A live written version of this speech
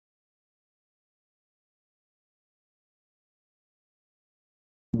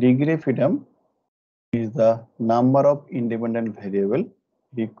degree of freedom is the number of independent variables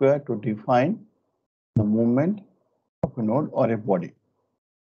required to define the movement of a node or a body.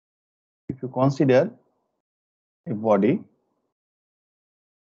 If you consider a body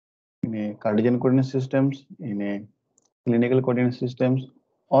in a Cartesian coordinate systems, in a cylindrical coordinate systems,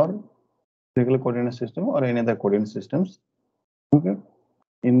 or spherical coordinate system, or any other coordinate systems, okay,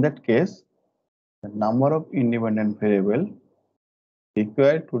 in that case, the number of independent variables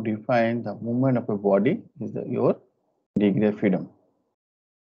required to define the movement of a body is your degree of freedom.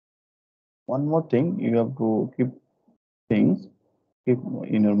 One more thing you have to keep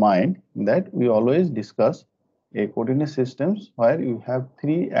in your mind, that we always discuss a coordinate systems where you have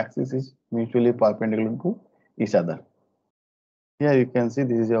three axes mutually perpendicular to each other. Here you can see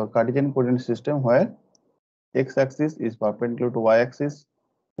this is your Cartesian coordinate system where x-axis is perpendicular to y-axis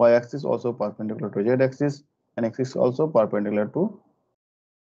also perpendicular to z-axis, and x-axis also perpendicular to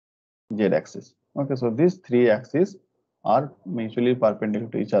z-axis. Okay, so these three axes are mutually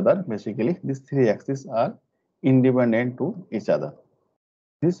perpendicular to each other. Basically, these three axes are independent to each other.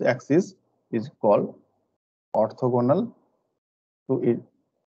 This axis is called orthogonal to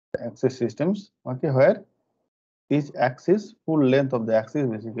axis systems. Okay, where each axis, full length of the axis,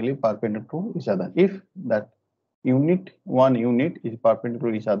 basically perpendicular to each other. If that one unit is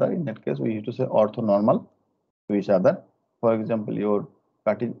perpendicular to each other, in that case we used to say orthonormal to each other. For example, your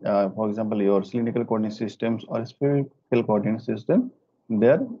cylindrical coordinate systems or spherical coordinate system,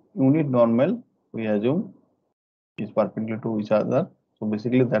 their unit normal we assume is perpendicular to each other. So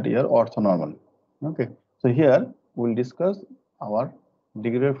basically that is orthonormal. Okay, so here we will discuss our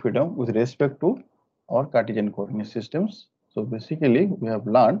degree of freedom with respect to our Cartesian coordinate systems. So basically we have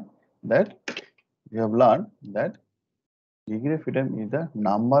learned that degree of freedom is the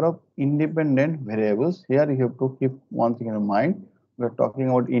number of independent variables. Here you have to keep one thing in mind. We are talking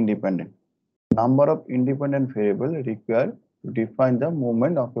about independent. Number of independent variables required to define the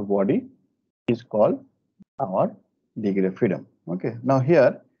movement of a body is called our degree of freedom. Okay. Now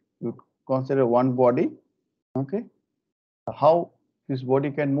here you consider one body. Okay. How this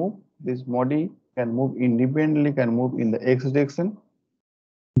body can move? This body can move independently, can move in the x direction.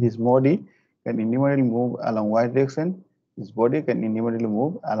 This body can independently move along y direction. This body can independently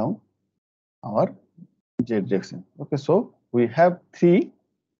move along our z direction. Okay, so we have three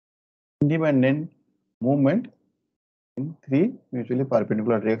independent movement in three mutually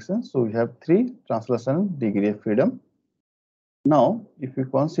perpendicular directions. So we have three translational degree of freedom. Now, if you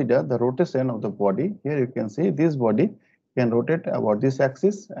consider the rotation of the body, here you can see this body can rotate about this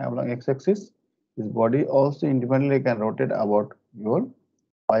axis along x-axis. This body also independently can rotate about your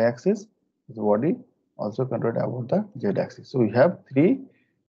y-axis. This body also can rotate about the z-axis. So we have three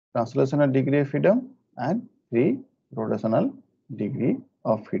translational degree of freedom and three rotational degree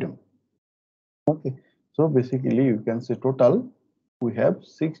of freedom. Okay, so basically you can say total we have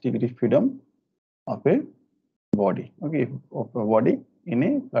 6 degree freedom of a body. Okay, of a body in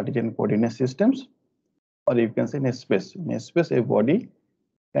a Cartesian coordinate systems, or you can say in a space. In a space, a body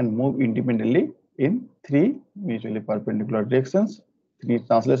can move independently in three mutually perpendicular directions, three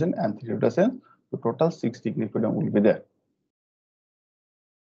translation and three rotation. So total 6 degree freedom will be there.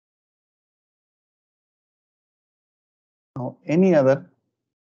 Now any other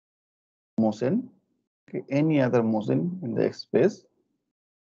motion in the space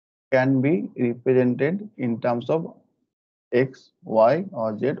can be represented in terms of x, y,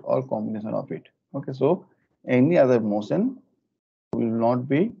 or z, or combination of it. Okay, so any other motion will not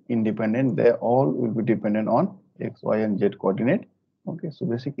be independent. They all will be dependent on x, y, and z coordinate. Okay, so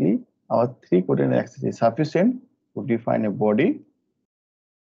basically our three coordinate axis is sufficient to define a body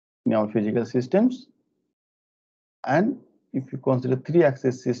in our physical systems. And if you consider three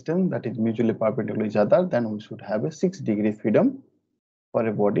axis system that is mutually perpendicular to each other, then we should have a 6 degree freedom for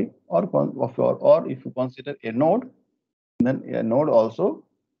a body, or if you consider a node, then a node also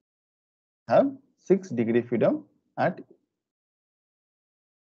have 6 degree freedom at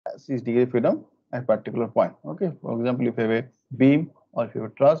particular point. Okay, for example, if you have a beam or if you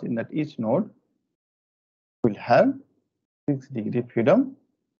have a truss, in that each node will have 6 degree freedom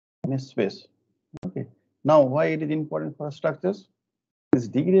in a space. Okay, now why it is important for structures? This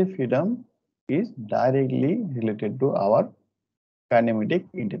degree of freedom is directly related to our kinematic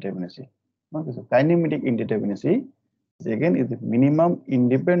indeterminacy. Okay, so kinematic indeterminacy is again the minimum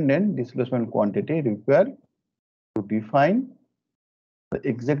independent displacement quantity required to define the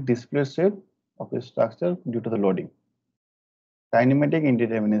exact displacement shape of a structure due to the loading. Kinematic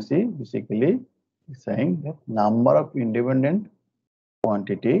indeterminacy basically is saying that number of independent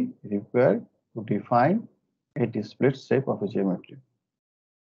quantity required to define a displaced shape of a geometry.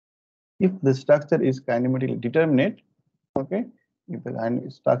 If the structure is kinematically determinate, okay, if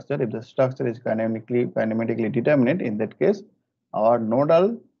the structure is kinematically determinate, in that case, our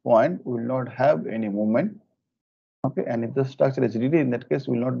nodal point will not have any movement. Okay, and if the structure is rigid, in that case,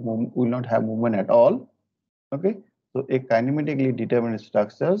 will not have movement at all. Okay, so a kinematically determinate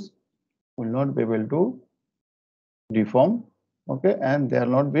structures will not be able to deform. Okay, and there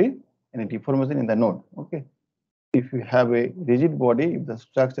will not be any deformation in the node. Okay, if you have a rigid body, if the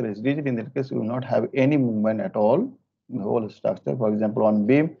structure is rigid, in that case, you will not have any movement at all in the whole structure. For example, on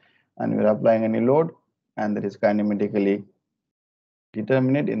beam, and we are applying any load, and that is kinematically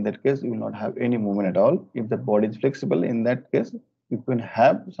determinate, in that case, you will not have any movement at all. If the body is flexible, in that case, you can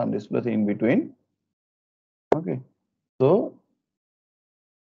have some displacement in between. Okay, so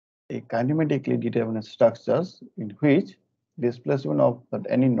a kinematically determinate structures in which displacement of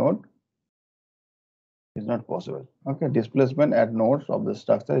any node is not possible. Okay, displacement at nodes of the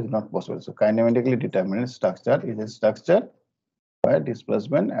structure is not possible. So kinematically determinate structure is a structure where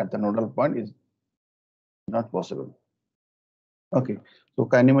displacement at the nodal point is not possible. Okay, so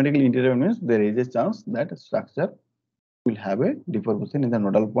kinematically indeterminate means there is a chance that a structure will have a deformation in the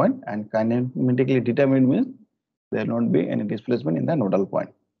nodal point, and kinematically determined means there will not be any displacement in the nodal point.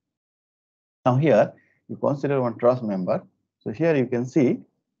 Now here you consider one truss member. So here you can see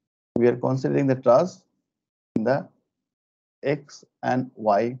we are considering the truss in the X and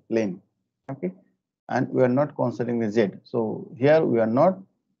Y plane. Okay, and we are not considering the Z. So here we are not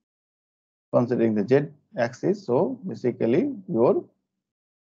considering the Z axis. So basically your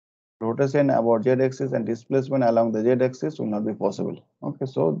rotation about Z axis and displacement along the Z axis will not be possible. Okay,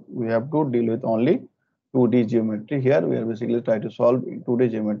 so we have to deal with only 2D geometry. Here we are basically trying to solve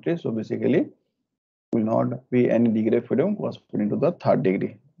 2D geometry. So basically will not be any degree of freedom corresponding to the third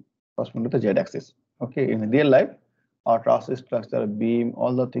degree, corresponding to the Z axis. Okay, in real life, our truss structure, beam,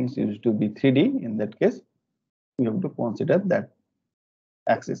 all the things used to be 3D. In that case, we have to consider that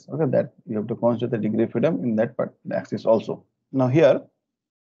axis. Okay, that you have to consider the degree of freedom in that part, the axis also. Now here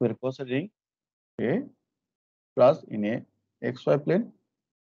we are considering a truss in a XY plane.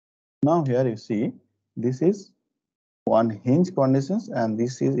 Now here you see this is one hinge conditions, and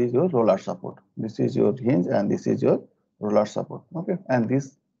this is your roller support. This is your hinge and this is your roller support. Okay, and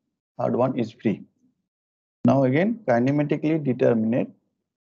this third one is free. Now again, kinematically determinate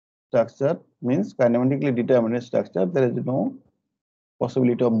structure means kinematically determinate structure. There is no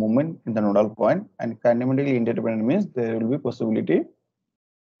possibility of movement in the nodal point, and kinematically indeterminate means there will be possibility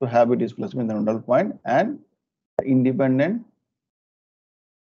to have a displacement in the nodal point, and independent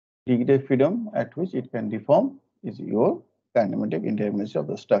degree of freedom at which it can deform is your kinematic indeterminacy of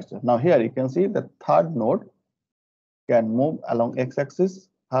the structure. Now here you can see the third node can move along x-axis,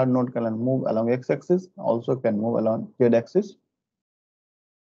 third node can move along x-axis, also can move along z-axis.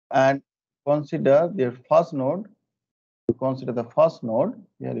 And consider their first node. To consider the first node,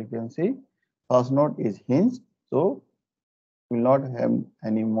 here you can see first node is hinged, so will not have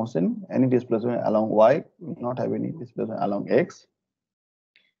any motion, any displacement along y, will not have any displacement along x.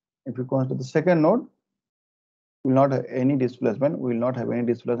 If you consider the second node, will not have any displacement, will not have any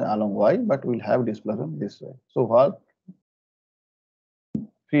displacement along y, but will have displacement this way. So what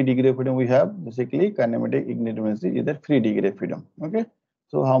free degree of freedom we have, basically kinematic indeterminacy is the free degree of freedom. Okay,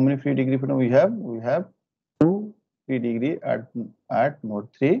 so how many free degree of freedom we have? We have 2 free degree at node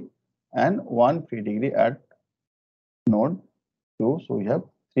 3 and 1 free degree at node 2. So we have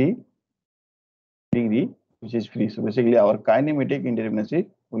 3 degree which is free. So basically our kinematic indeterminacy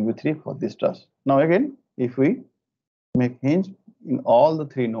will be 3 for this truss. Now again, if we make hinge in all the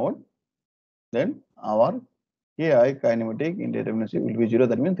 3 nodes, then our Ki kinematic indeterminacy will be 0.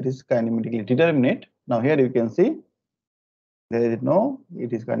 That means it is kinematically determinate. Now here you can see there is no,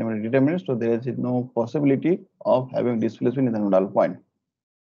 it is kinematically determinate, so there is no possibility of having displacement in the nodal point.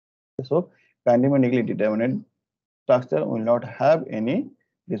 So kinematically determinate structure will not have any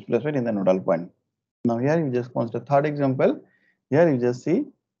displacement in the nodal point. Now here you just consider third example. Here you just see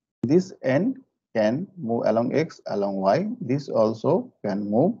this end can move along x, along y. This also can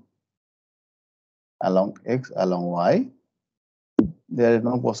move along x, along y. There is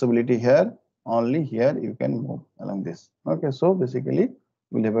no possibility here. Only here you can move along this. Okay, so basically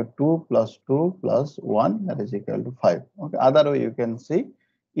we'll have a 2 plus 2 plus 1, that is equal to 5. Okay, other way you can see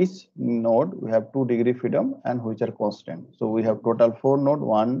each node we have 2 degree freedom and which are constant. So we have total 4 node,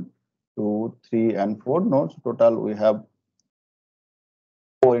 1, 2, 3 and 4 nodes. Total we have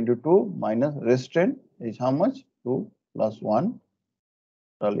 4 into 2 minus restraint is how much? 2 plus 1,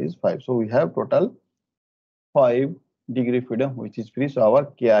 total is 5. So we have total 5 degree freedom which is free. So our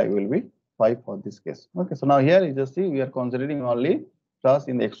Ki will be 5 for this case. Okay, so now here you just see we are considering only truss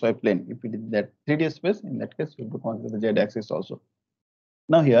in the XY plane. If it is that 3D space, in that case, you have to consider the Z axis also.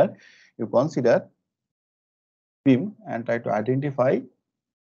 Now here, you consider beam and try to identify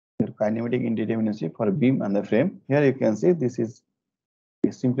your kinematic indeterminacy for beam and the frame. Here you can see this is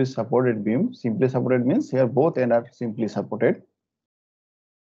a simply supported beam. Simply supported means here both ends are simply supported.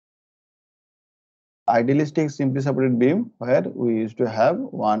 Idealistic simply supported beam where we used to have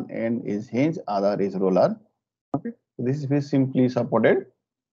one end is hinge, other is roller. Okay, so this is simply supported.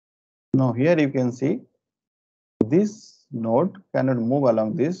 Now here you can see this node cannot move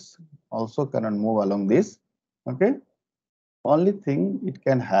along this, also cannot move along this. Okay, only thing it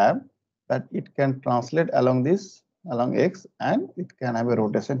can have that it can translate along this, along X, and it can have a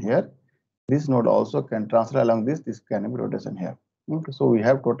rotation here. This node also can translate along this can have a rotation here. Okay, so we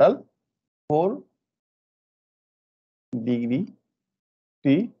have total 4 degree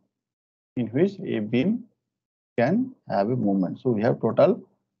T in which a beam can have a movement. So we have total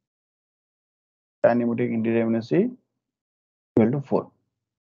kinematic indeterminacy equal to 4.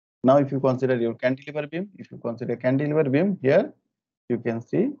 Now if you consider your cantilever beam, here you can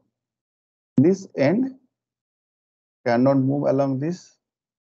see this end cannot move along this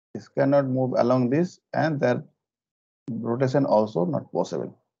cannot move along this, and their rotation also not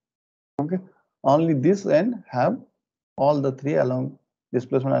possible. Okay, only this end have all the three along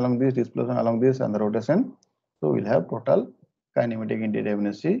displacement along this, displacement along this, and the rotation. So we'll have total kinematic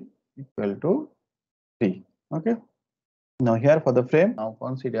indeterminacy equal to 3. Okay. Now here for the frame, now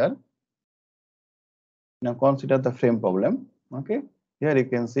consider the frame problem. Okay. Here you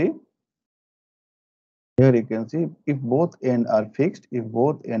can see if both ends are fixed,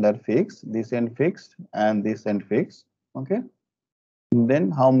 this end fixed and this end fixed. Okay.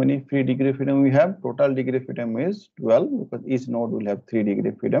 Then how many free degree of freedom we have? Total degree of freedom is 12 because each node will have 3 degree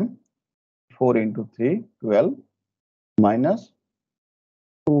of freedom. 4 into 3, 12 minus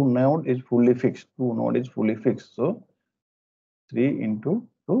 2 node is fully fixed. So 3 into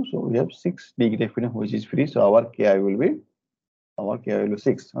 2. So we have 6 degree of freedom which is free. So our Ki will be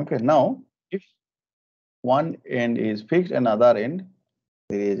 6. Okay. Now if one end is fixed and other end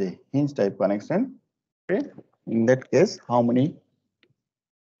there is a hinge type connection. Okay. In that case, how many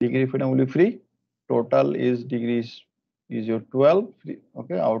degree freedom will be free? Total is degrees is your 12.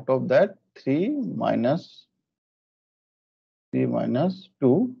 Okay. Out of that 3 minus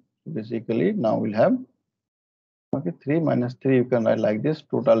 2. Basically now we'll have 3 minus 3 you can write like this.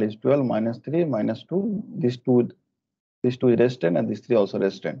 Total is 12 minus 3 minus 2. This 2 is restant and this 3 also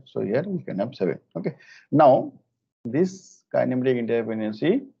restant. So here we can have 7. Okay. Now this kinematic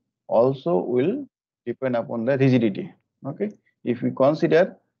indeterminacy also will depend upon the rigidity. Okay. If we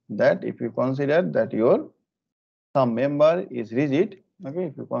consider that your some member is rigid. Okay.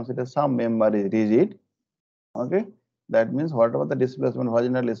 If you consider some member is rigid. Okay. That means whatever the displacement,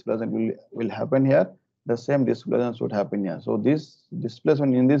 vaginal displacement will happen here, the same displacement should happen here. So this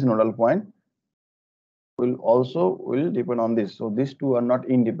displacement in this nodal point will depend on this. So these two are not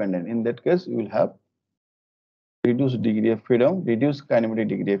independent. In that case, you will have reduced degree of freedom, reduced kinematic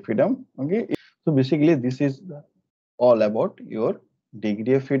degree of freedom. Okay. So basically, this is all about your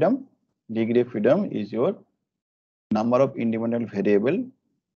degree of freedom. Degree of freedom is your number of independent variable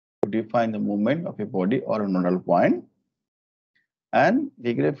to define the movement of a body or a nodal point. And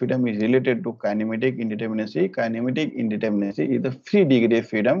degree of freedom is related to kinematic indeterminacy. Kinematic indeterminacy is the free degree of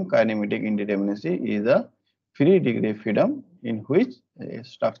freedom. Kinematic indeterminacy is a free degree of freedom in which a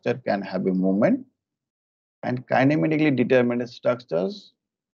structure can have a movement. And kinematically determined structures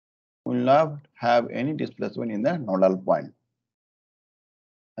will not have any displacement in the nodal point.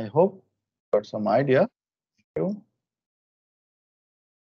 I hope you got some idea. Thank you.